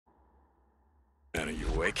Man, are you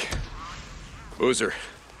awake? Boozer.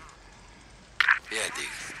 Yeah,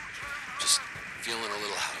 Deke. Just feeling a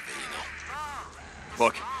little out of it,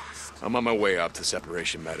 Look, I'm on my way up to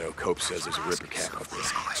Separation Meadow. Cope says there's a Ripper camp up there.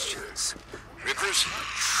 Questions. Rippers?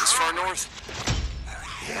 This far north?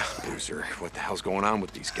 Yeah, Boozer, what the hell's going on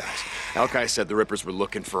with these guys? Alki said the Rippers were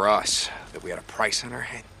looking for us, that we had a price on our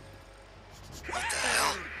head. What the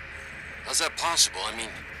hell? How's that possible? I mean,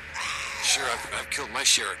 sure, I've killed my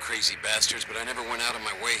share of crazy bastards, but I never went out of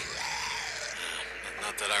my way.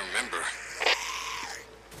 Not that I remember.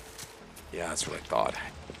 Yeah, that's what I thought.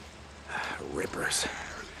 Rippers.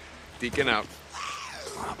 Deacon out.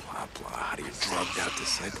 Blah, blah, blah. How do you drugged out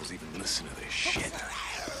disciples even listen to this shit?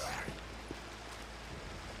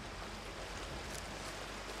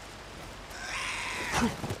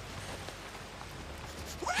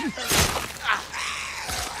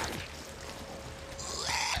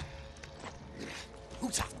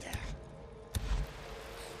 Who's out there?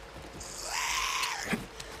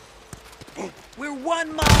 We're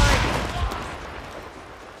one mind!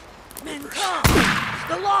 Men come!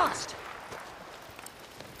 The Lost!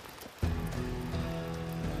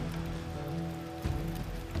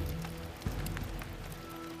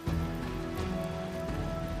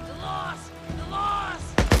 The Lost! The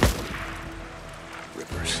Lost!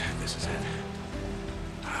 Rippers, this is it.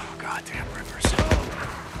 Oh, goddamn Rippers.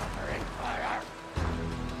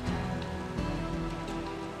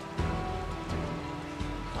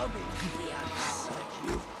 Coming here, I'll set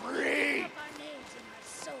you free!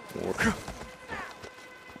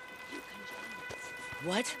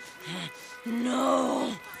 What?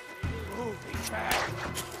 No!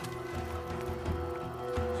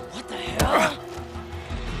 What the hell?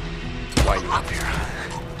 Why you up here?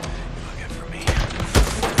 You're looking for me.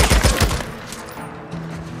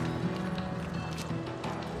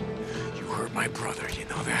 You hurt my brother, you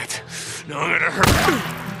know that? Now I'm gonna hurt you.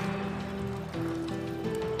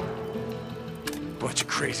 Bunch of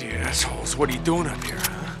crazy assholes. What are you doing up here,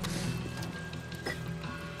 huh?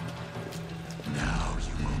 Now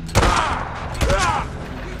you will.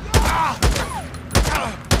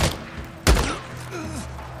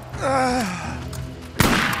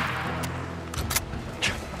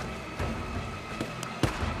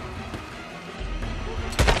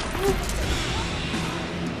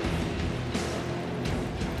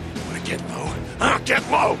 Wanna get low? Huh?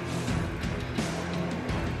 Get low!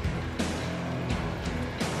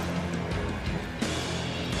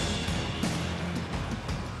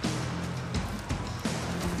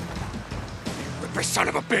 You son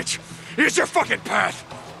of a bitch! Here's your fucking path!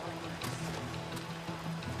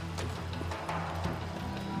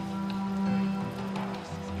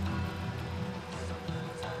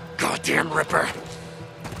 Goddamn Ripper!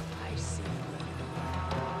 I see.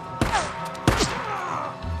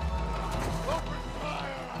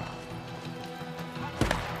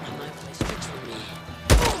 My place tricks with me.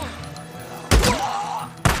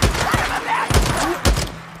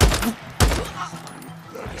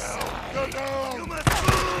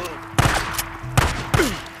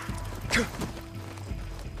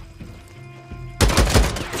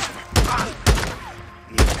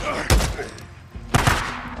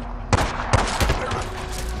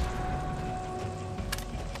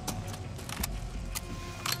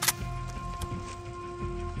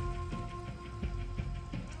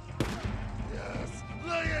 Yes,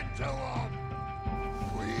 lay it to 'em!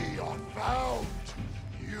 We are found.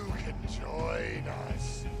 You can join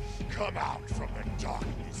us. Come out from the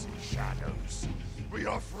darkness and shadows. We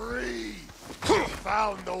are free. We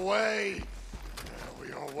found the way.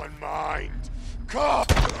 We are one mind. Come!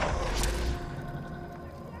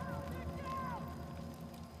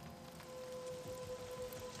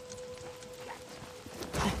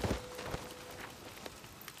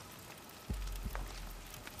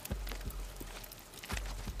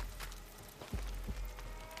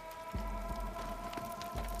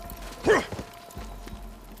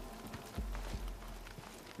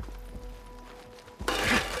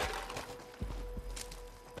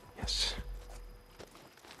 Yes.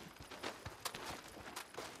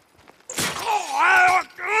 Found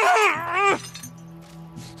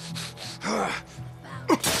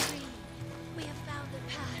free. We have found the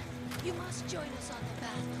path. You must join us on the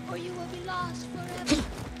path, or you will be lost forever.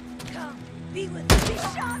 Come, be with me. He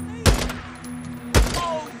shot me!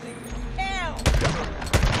 Holy hell!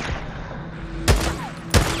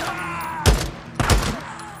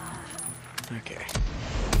 Okay.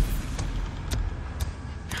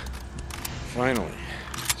 Finally.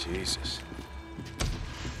 Jesus.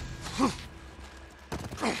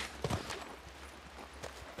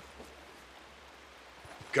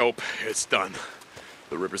 Cope, it's done.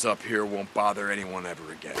 The Rippers up here won't bother anyone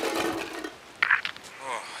ever again.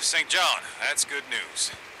 Oh, St. John, that's good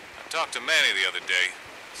news. I talked to Manny the other day,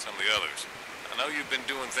 some of the others. I know you've been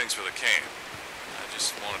doing things for the camp. I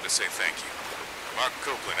just wanted to say thank you. Mark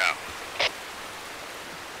Copeland out.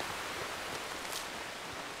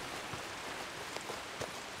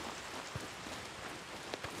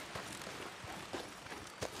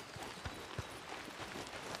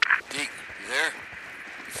 Deke, you there?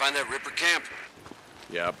 You find that Ripper camp?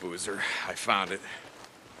 Yeah, Boozer, I found it.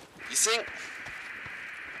 You think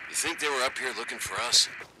they were up here looking for us?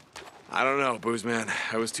 I don't know, Boozman.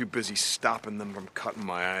 I was too busy stopping them from cutting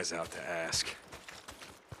my eyes out to ask.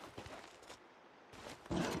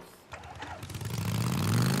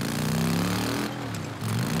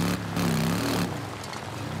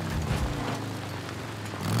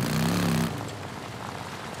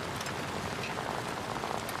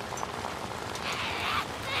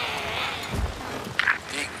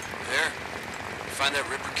 Deke, you there? You find that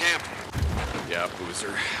Ripper camp? Yeah,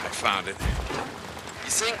 Boozer, I found it. You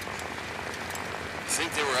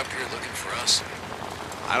think they were up here looking for us?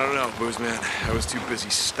 I don't know, Boozman. I was too busy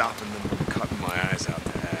stopping them from cutting my eyes out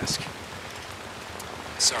to ask.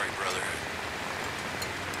 Sorry, brother.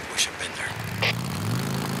 Wish I'd been there.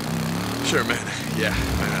 Sure, man. Yeah,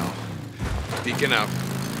 I know. Deacon out.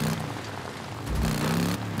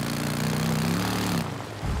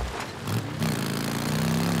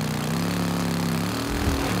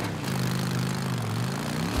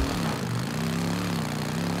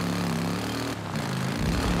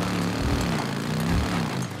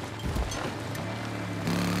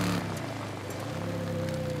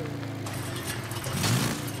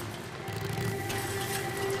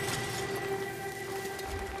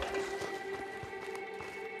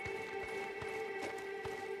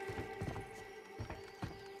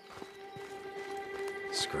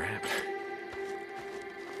 Scrapped.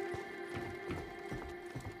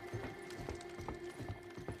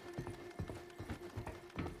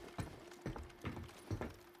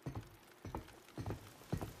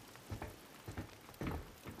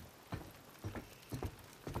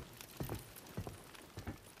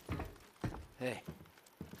 Hey,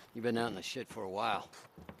 you've been out in the shit for a while.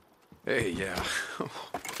 Hey, yeah.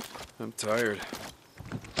 I'm tired.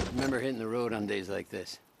 Remember hitting the road on days like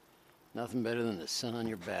this? Nothing better than the sun on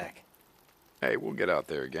your back. Hey, we'll get out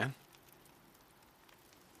there again.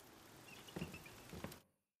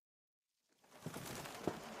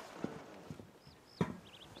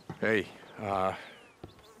 Hey,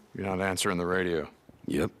 you're not answering the radio.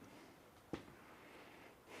 Yep.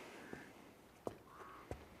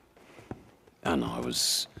 I know, I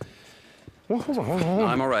was... Well, hold on. No,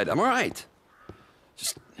 I'm all right.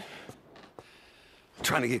 Just...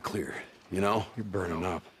 trying to get clear, you know? You're burning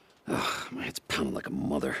up. Ugh, my head's pounding like a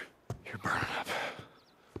mother. You're burning up.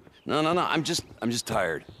 No, I'm just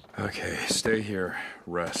tired. Okay, stay here.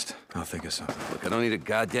 Rest. I'll think of something. Look, I don't need a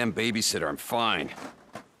goddamn babysitter. I'm fine.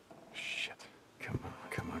 Shit. Come on.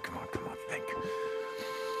 Think.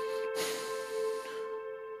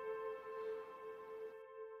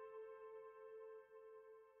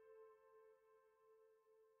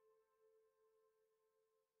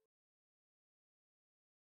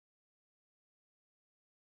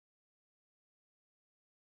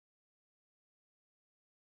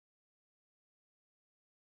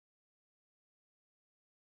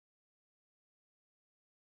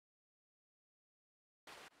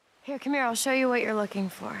 Here, come here. I'll show you what you're looking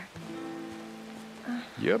for.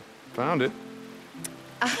 Yep, found it.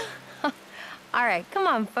 All right, come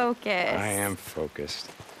on, focus. I am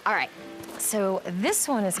focused. All right, so this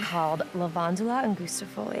one is called Lavandula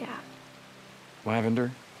angustifolia.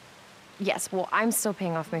 Lavender? Yes, well, I'm still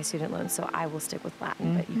paying off my student loan, so I will stick with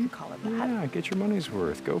Latin, but you could call it that. Yeah, get your money's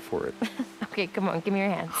worth. Go for it. Okay, come on, give me your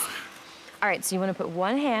hands. All right, so you want to put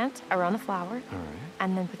one hand around the flower. All right.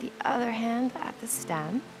 And then put the other hand at the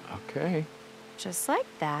stem. Okay. Just like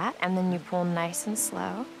that, and then you pull nice and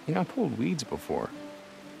slow. You know, I pulled weeds before.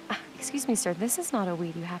 Excuse me, sir, this is not a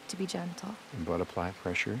weed. You have to be gentle. But apply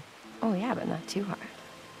pressure. Oh, yeah, but not too hard.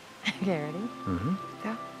 Okay, ready? Mm-hmm.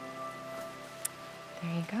 Go.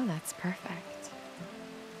 There you go, that's perfect.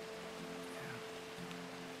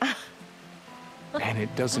 And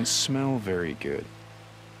it doesn't smell very good.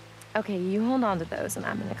 Okay, you hold on to those, and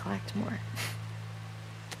I'm gonna collect more.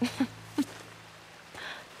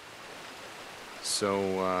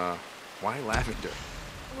 So, why lavender?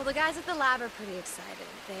 Well, the guys at the lab are pretty excited.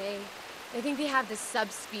 They think they have this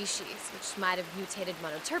subspecies, which might have mutated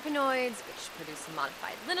monoterpenoids, which produce a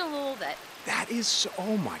modified linalool that... That is so...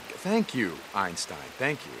 Oh, my God. Thank you, Einstein.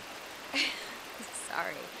 Thank you.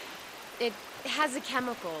 Sorry. It has a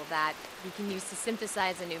chemical that we can use to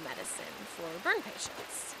synthesize a new medicine for burn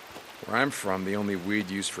patients. Where I'm from, the only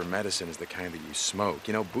weed used for medicine is the kind that you smoke.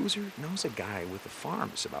 You know, Boozer knows a guy with a farm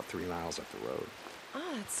that's about 3 miles up the road.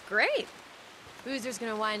 Oh, that's great. Boozer's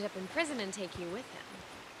gonna wind up in prison and take you with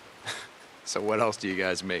him. So what else do you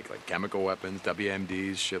guys make? Like chemical weapons,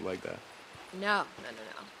 WMDs, shit like that? No.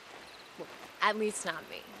 Well, at least not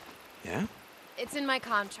me. Yeah? It's in my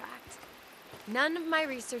contract. None of my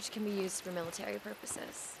research can be used for military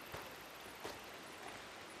purposes.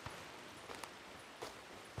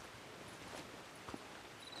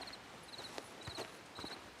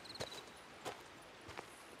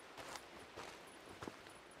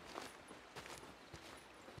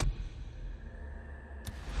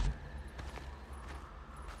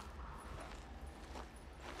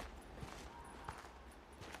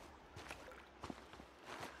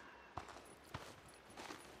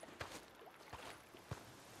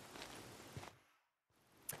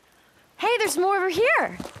 Hey, there's more over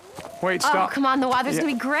here. Wait, Oh, stop. come on, the water's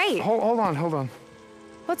gonna be great. Hold on.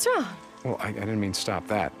 What's wrong? Well, I didn't mean stop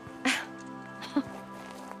that.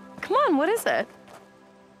 Come on, what is it?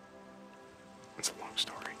 It's a long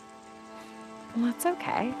story. Well, that's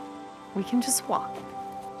okay. We can just walk.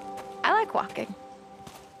 I like walking.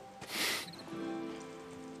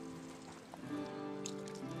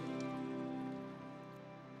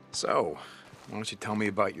 So, why don't you tell me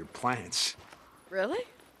about your plants? Really?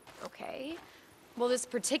 Okay. Well, this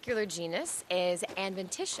particular genus is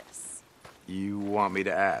adventitious. You want me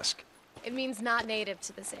to ask? It means not native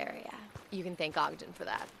to this area. You can thank Ogden for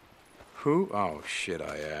that. Who? Oh, shit,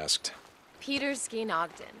 I asked. Peter Skeen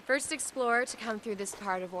Ogden, first explorer to come through this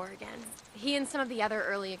part of Oregon. He and some of the other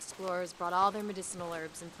early explorers brought all their medicinal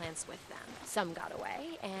herbs and plants with them. Some got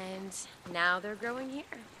away, and now they're growing here.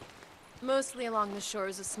 Mostly along the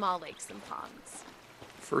shores of small lakes and ponds.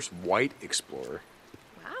 First white explorer.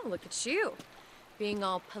 Wow, look at you. Being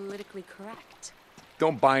all politically correct.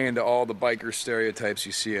 Don't buy into all the biker stereotypes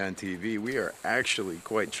you see on TV. We are actually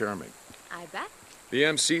quite charming. I bet. The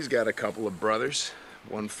MC's got a couple of brothers,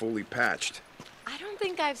 one fully patched. I don't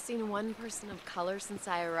think I've seen one person of color since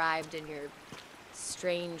I arrived in your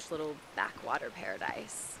strange little backwater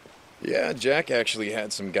paradise. Yeah, Jack actually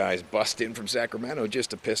had some guys bust in from Sacramento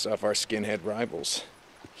just to piss off our skinhead rivals.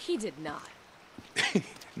 He did not.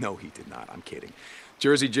 No, he did not. I'm kidding.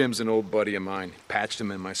 Jersey Jim's an old buddy of mine. Patched him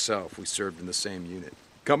and myself. We served in the same unit.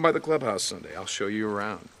 Come by the clubhouse Sunday. I'll show you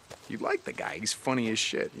around. You'd like the guy. He's funny as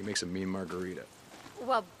shit. He makes a mean margarita.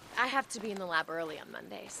 Well, I have to be in the lab early on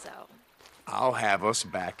Monday, so... I'll have us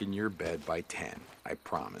back in your bed by 10. I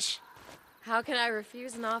promise. How can I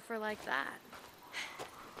refuse an offer like that?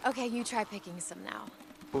 Okay, you try picking some now.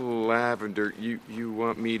 Lavender. You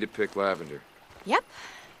want me to pick lavender? Yep.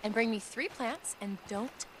 And bring me 3 plants, and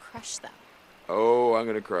don't crush them. Oh, I'm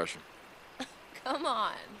gonna crush him. Come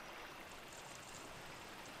on.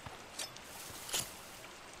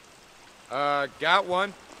 Got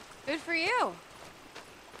one. Good for you.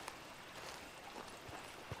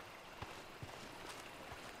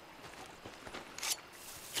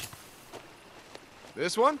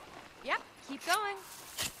 This one? Yep, keep going.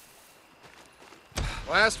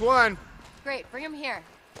 Last one. Great, bring him here.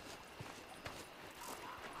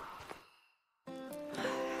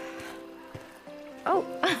 Oh.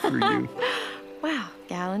 For you. Wow,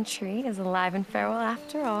 Gallantry is alive and feral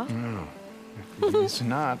after all. No. If he's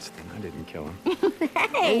not, then I didn't kill him.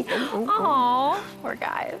 Hey! Aw, poor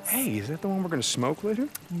guys. Hey, is that the one we're gonna smoke later?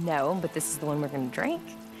 No, but this is the one we're gonna drink.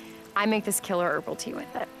 I make this killer herbal tea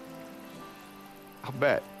with it. I'll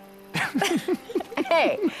bet.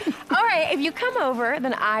 Hey, all right, if you come over,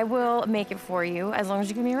 then I will make it for you as long as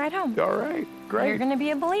you give me a ride home. All right, great. You're gonna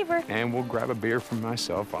be a believer. And we'll grab a beer for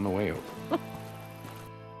myself on the way over.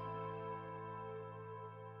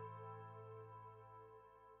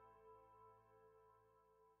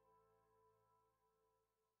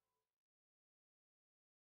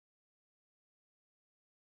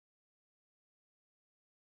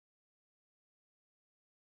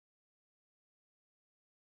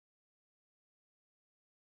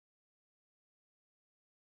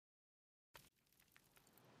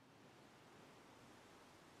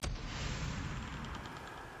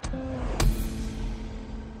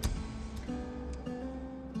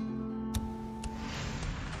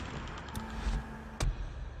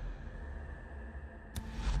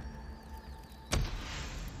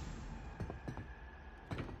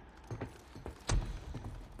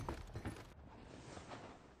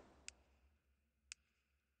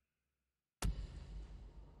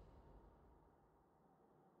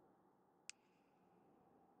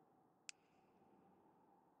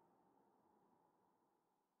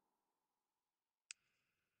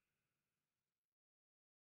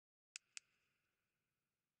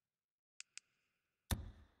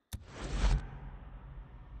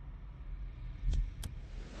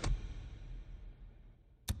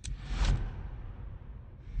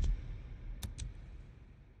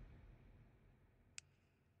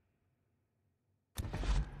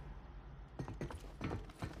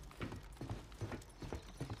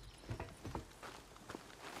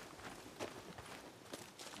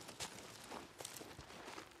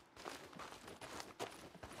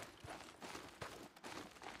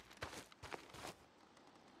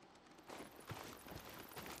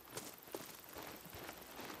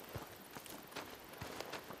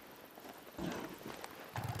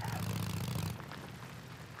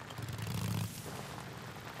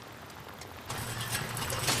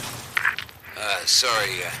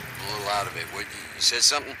 sorry, I'm a little out of it. What, you said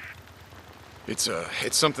something? It's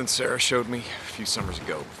something Sarah showed me a few summers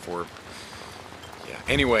ago before... Yeah,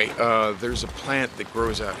 anyway, there's a plant that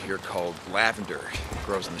grows out here called lavender. It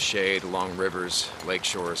grows in the shade, along rivers, lake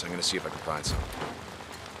shores. I'm gonna see if I can find some.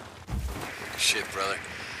 Shit, brother.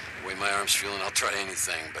 The way my arm's feeling, I'll try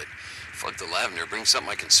anything, but fuck the lavender. Bring something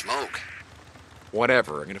I can smoke.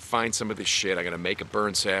 Whatever, I'm gonna find some of this shit, I'm gonna make a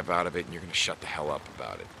burn salve out of it, and you're gonna shut the hell up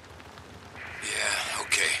about it. Yeah,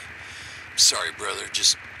 okay. Sorry, brother.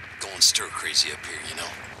 Just going stir crazy up here, you know?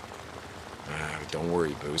 Don't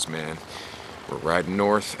worry, Booze Man. We're riding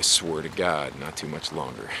north, I swear to God, not too much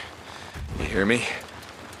longer. You hear me?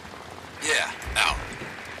 Yeah, out.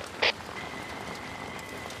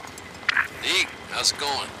 Neat, how's it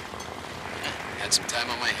going? Had some time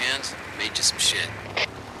on my hands, made you some shit.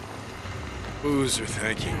 Boozer,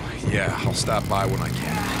 thank you. Yeah, I'll stop by when I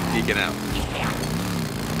can. Deacon out.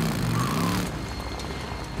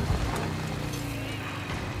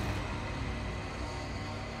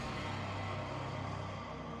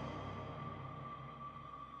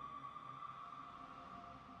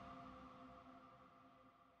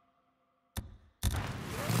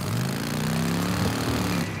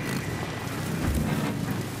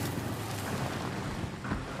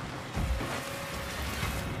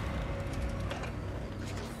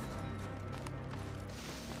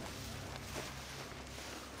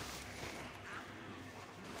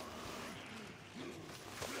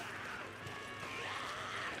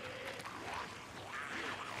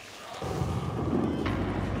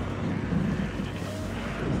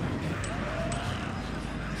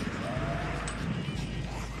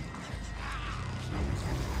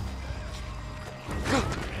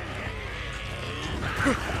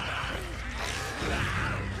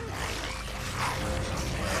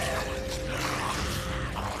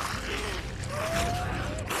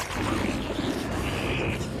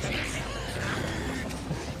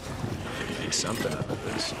 Something out of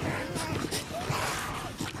this.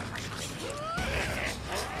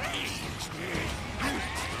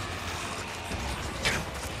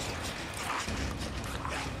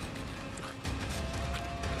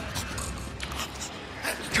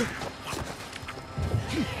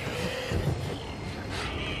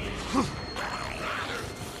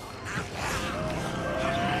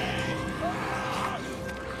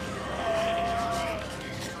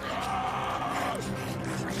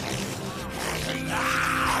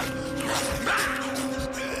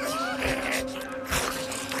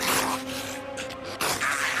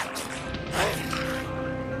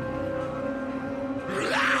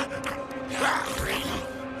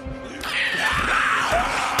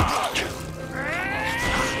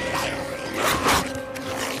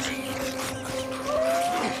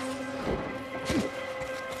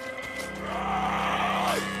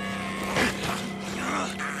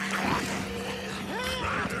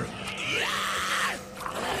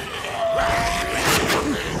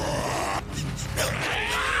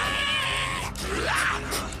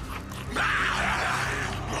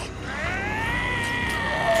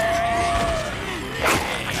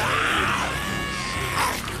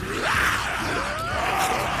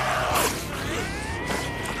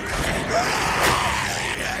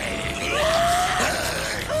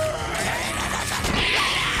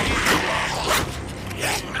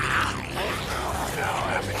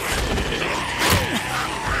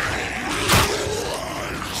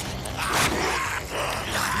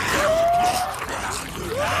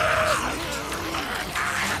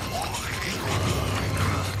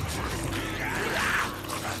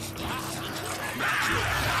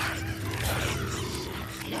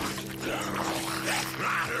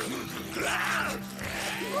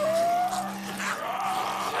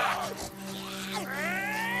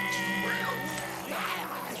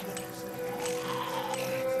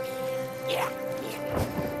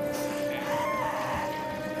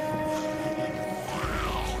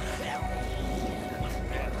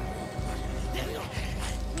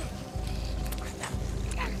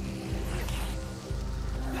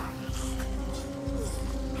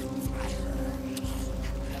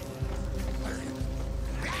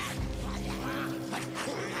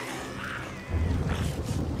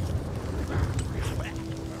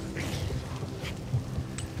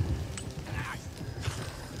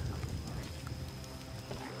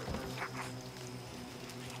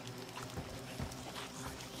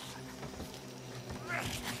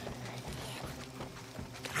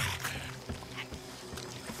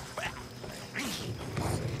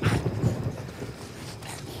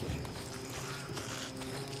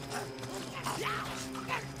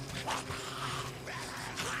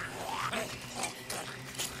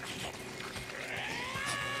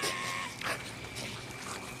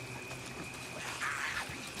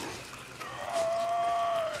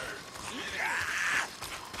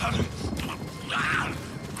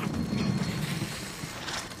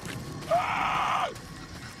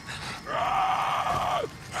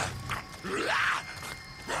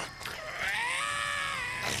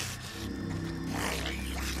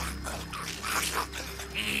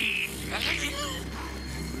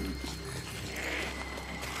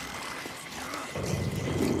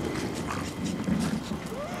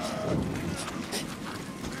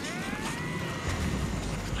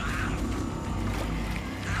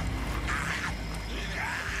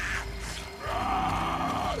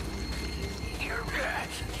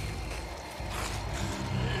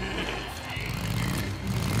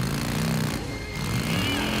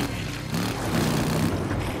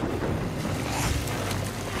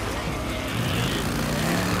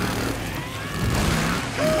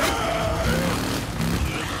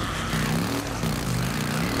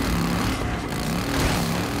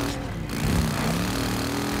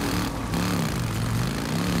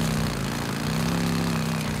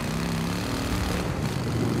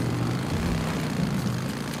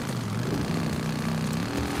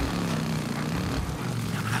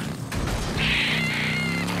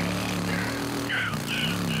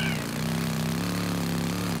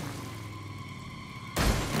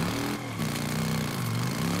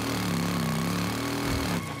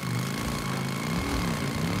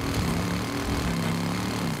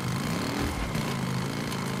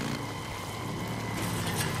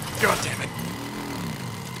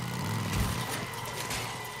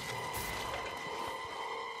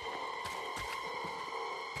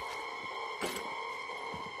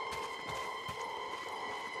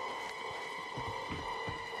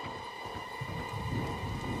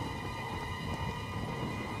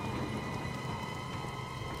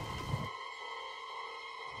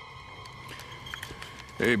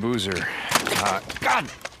 Hey, Boozer. God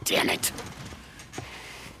damn it!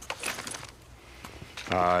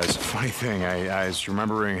 It's a funny thing. I was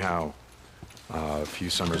remembering how a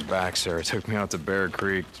few summers back, Sarah took me out to Bear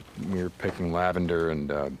Creek. We were picking lavender,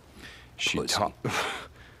 and she taught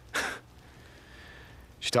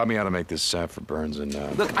me how to make this sap for burns. And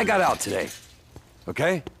Look, I got out today.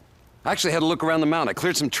 Okay? I actually had a look around the mountain. I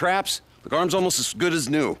cleared some traps. The arm's almost as good as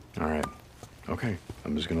new. All right. Okay.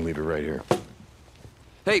 I'm just gonna leave it right here.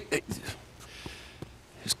 Hey,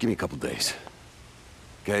 just give me a couple days.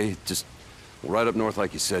 Okay? Just we'll ride up north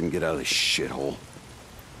like you said and get out of this shithole.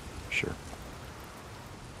 Sure.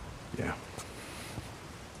 Yeah.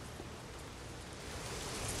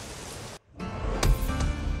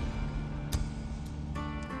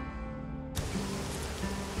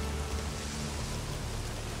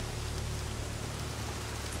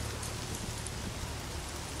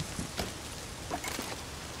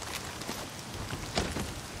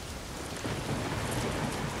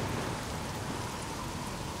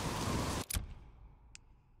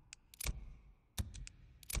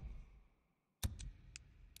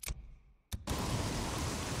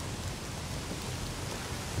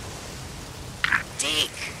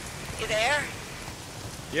 Deke, you there?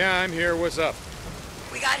 Yeah, I'm here. What's up?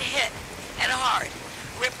 We got hit, and hard.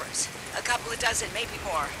 Rippers. A couple of dozen, maybe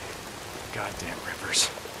more. Goddamn rippers.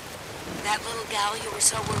 That little gal you were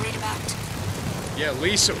so worried about? Yeah,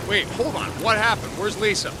 Lisa. Wait, hold on. What happened? Where's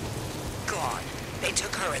Lisa? Gone. They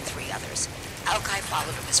took her and 3 others. Alki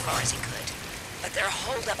followed him as far as he could. But they're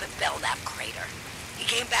holed up at Belknap Crater. He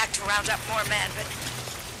came back to round up more men, but...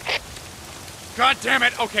 God damn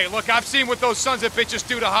it! Okay, look, I've seen what those sons of bitches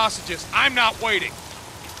do to hostages. I'm not waiting.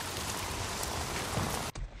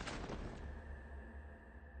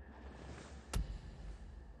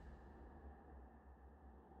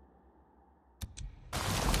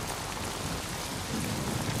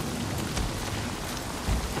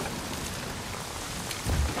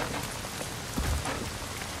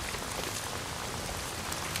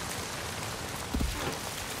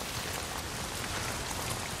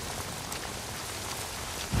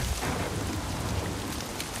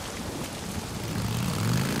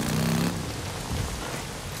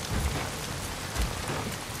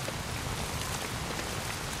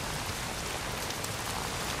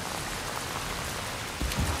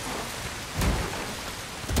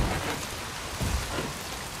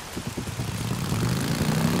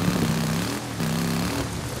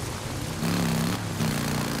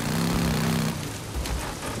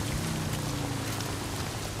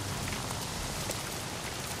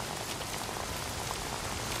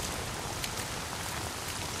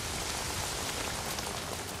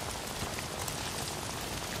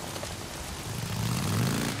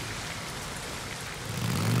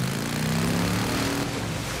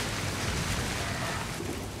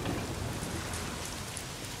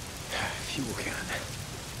 Fuel can.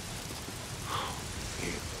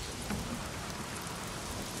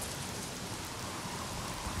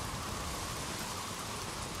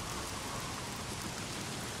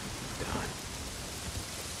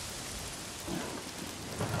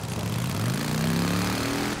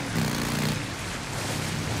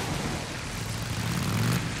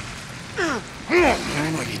 I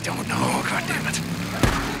know you don't know, goddammit.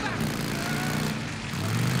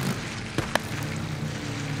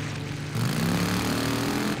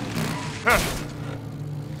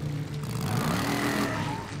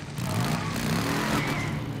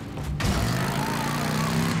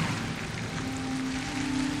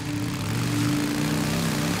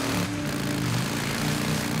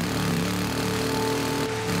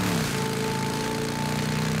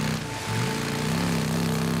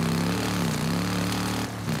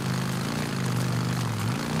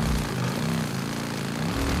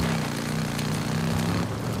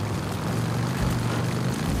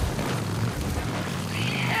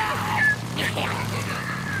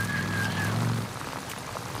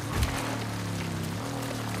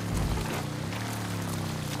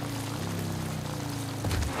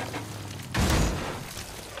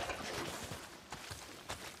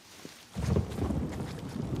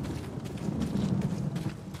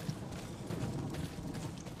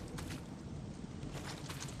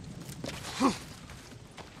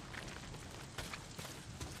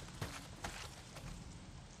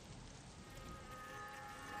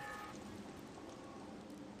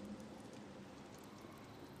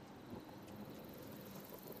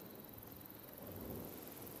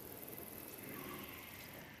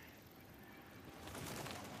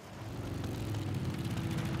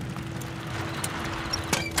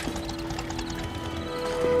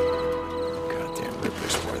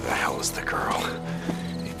 Where's the girl?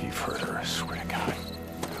 If you've heard her, I swear to God.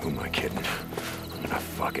 Who am I kidding? I'm gonna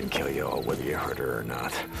fucking kill you all, whether you hurt her or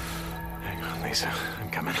not. Hang on, Lisa. I'm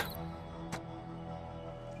coming.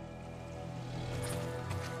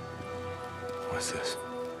 What's this?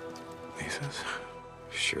 Lisa's?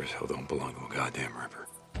 Sure as hell don't belong to a goddamn river.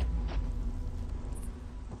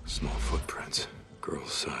 Small footprints.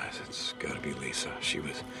 Girl's size. It's gotta be Lisa. She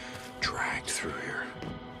was dragged through here.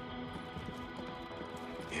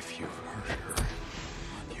 If you've hurt her,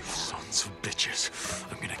 you sons of bitches,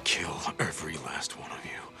 I'm gonna kill every last one of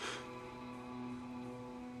you.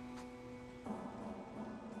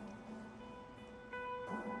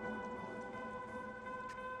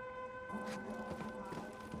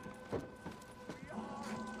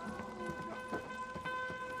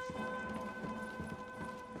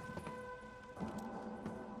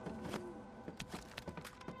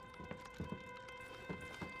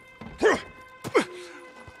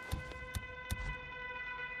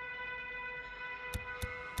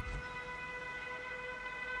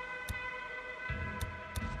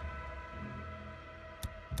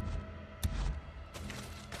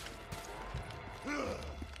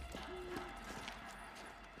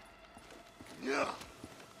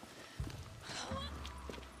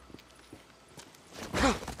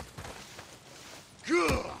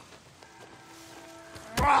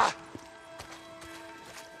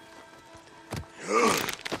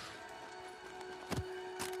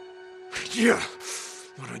 Yeah,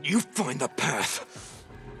 why don't you find the path?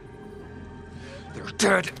 They're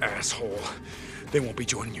dead, asshole. They won't be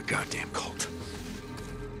joining your goddamn cult.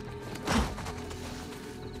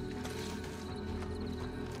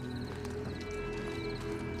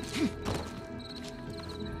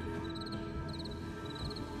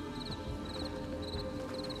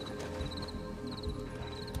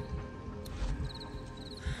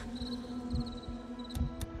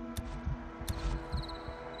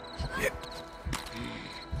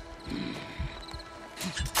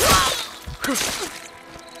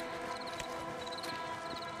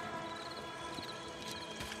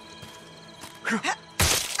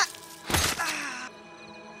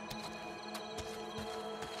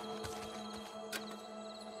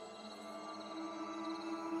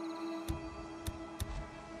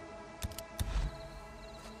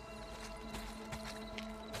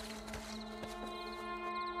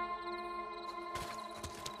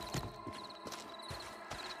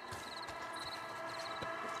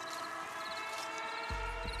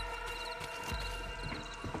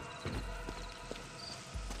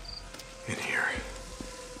 In here.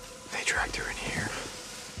 They dragged her in here.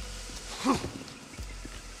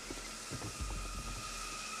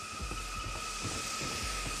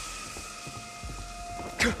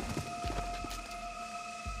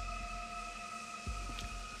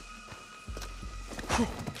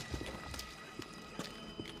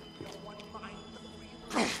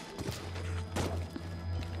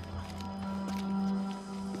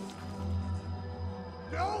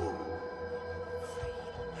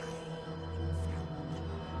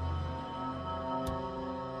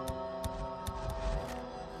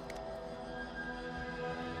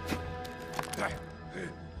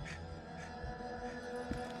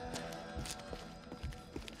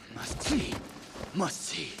 Must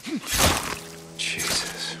see.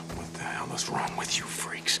 Jesus, what the hell is wrong with you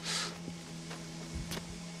freaks?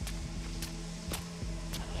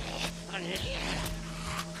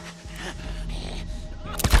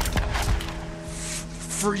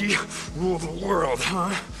 Free rule the world,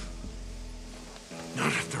 huh? Not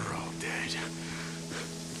if they're all dead.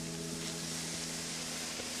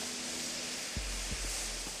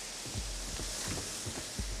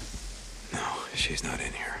 No, she's not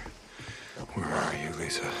in here. Where are you,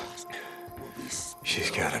 Lisa?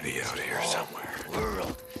 She's gotta be out here somewhere.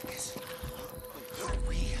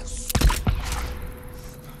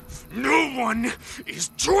 No one is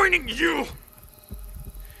joining you!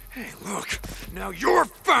 Hey, look, now you're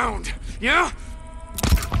found, yeah?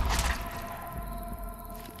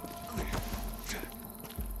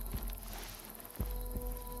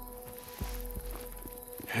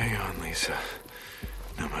 Hang on, Lisa.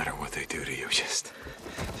 No matter what they do to you, just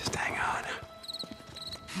hang on.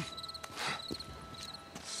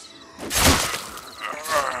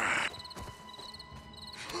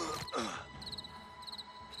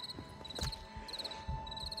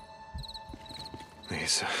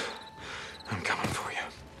 Lisa, I'm coming for you.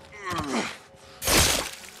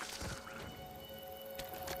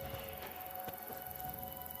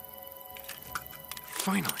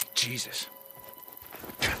 Finally, Jesus.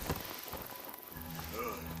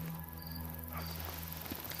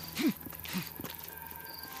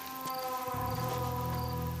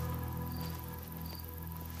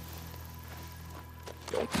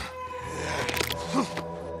 Don't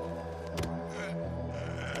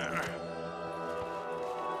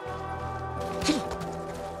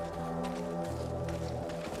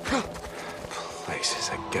place is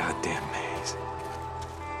a goddamn maze.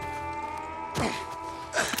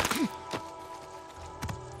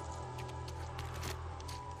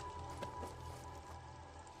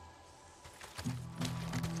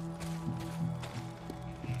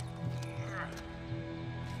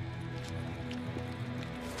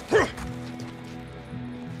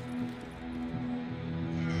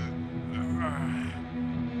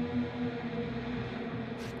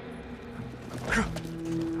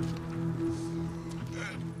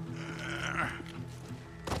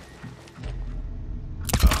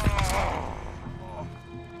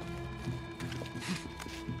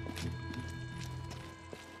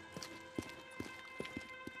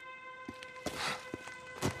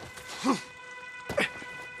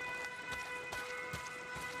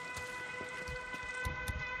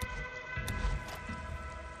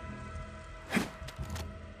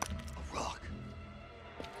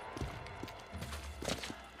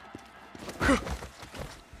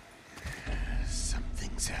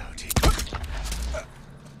 Something's out here.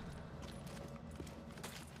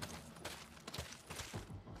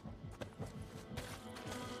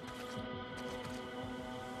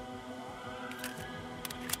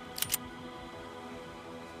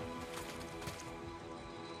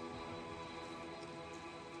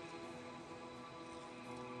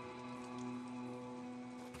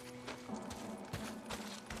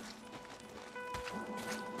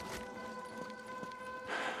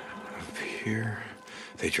 Here.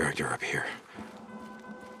 They dragged her up here.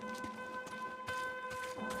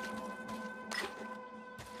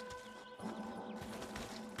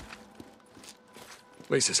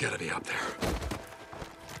 Lisa's gotta be up there.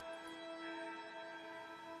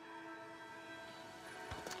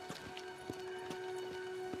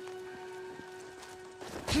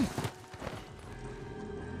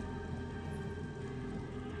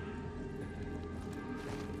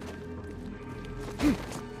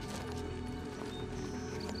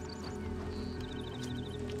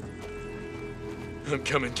 I'm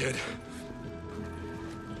coming, kid.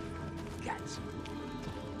 Guts.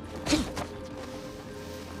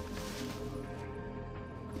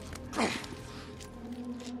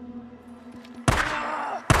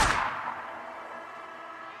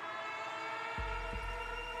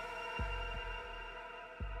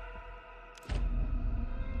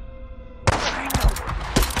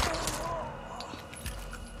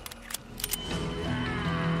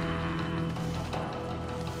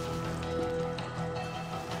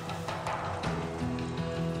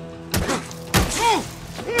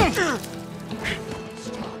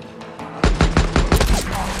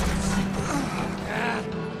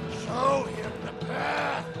 Show him the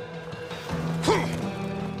path.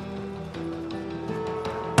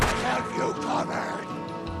 Have you covered?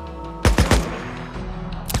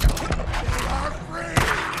 They are free.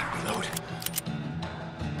 Reload.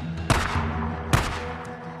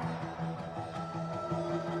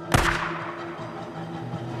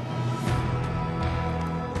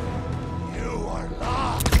 You are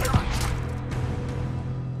lost.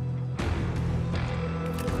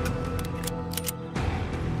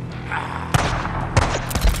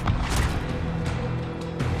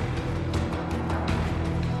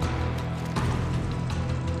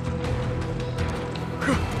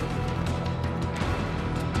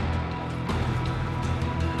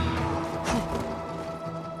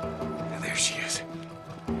 There she is.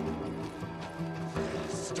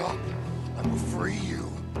 Stop. I will free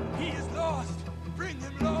you. He is lost. Bring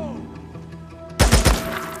him low.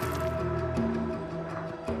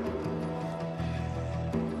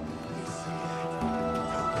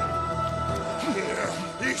 Here.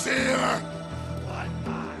 He's here. One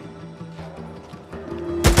mine.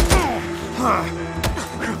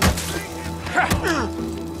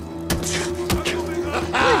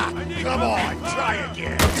 Come on, try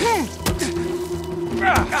again.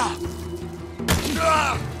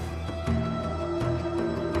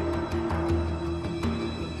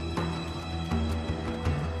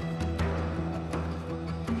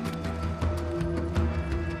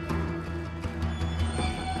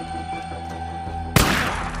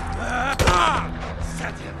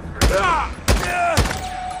 Set him free.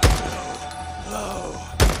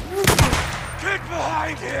 Get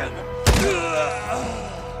behind him!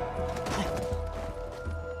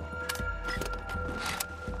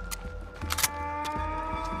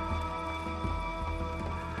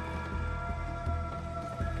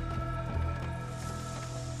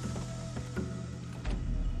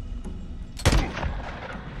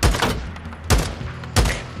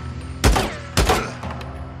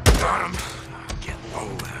 Got him. Get low,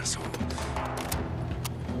 asshole.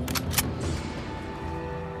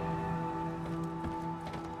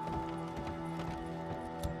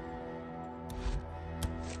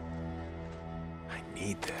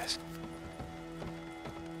 need this.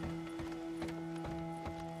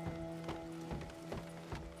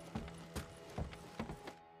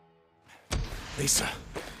 Lisa.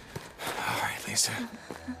 All right, Lisa.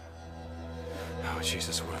 Oh,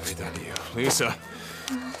 Jesus, what have they done to you? Lisa.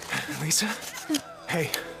 Lisa? Hey.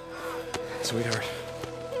 Sweetheart.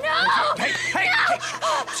 No! Hey! Hey!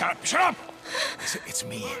 Shut up! Shut up! It's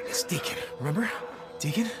me. It's Deacon. Remember?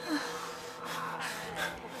 Deacon?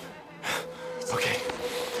 Okay.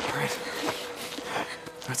 All right.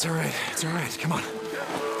 That's all right. It's all right. Come on.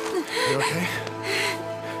 You okay?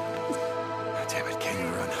 Damn it, can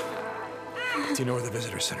you run? Do you know where the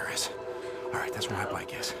visitor center is? All right, that's where my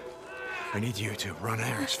bike is. I need you to run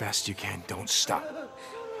there as fast as you can. Don't stop.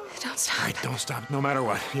 Don't stop. All right, don't stop, no matter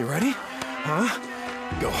what. You ready? Huh?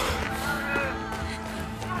 Go.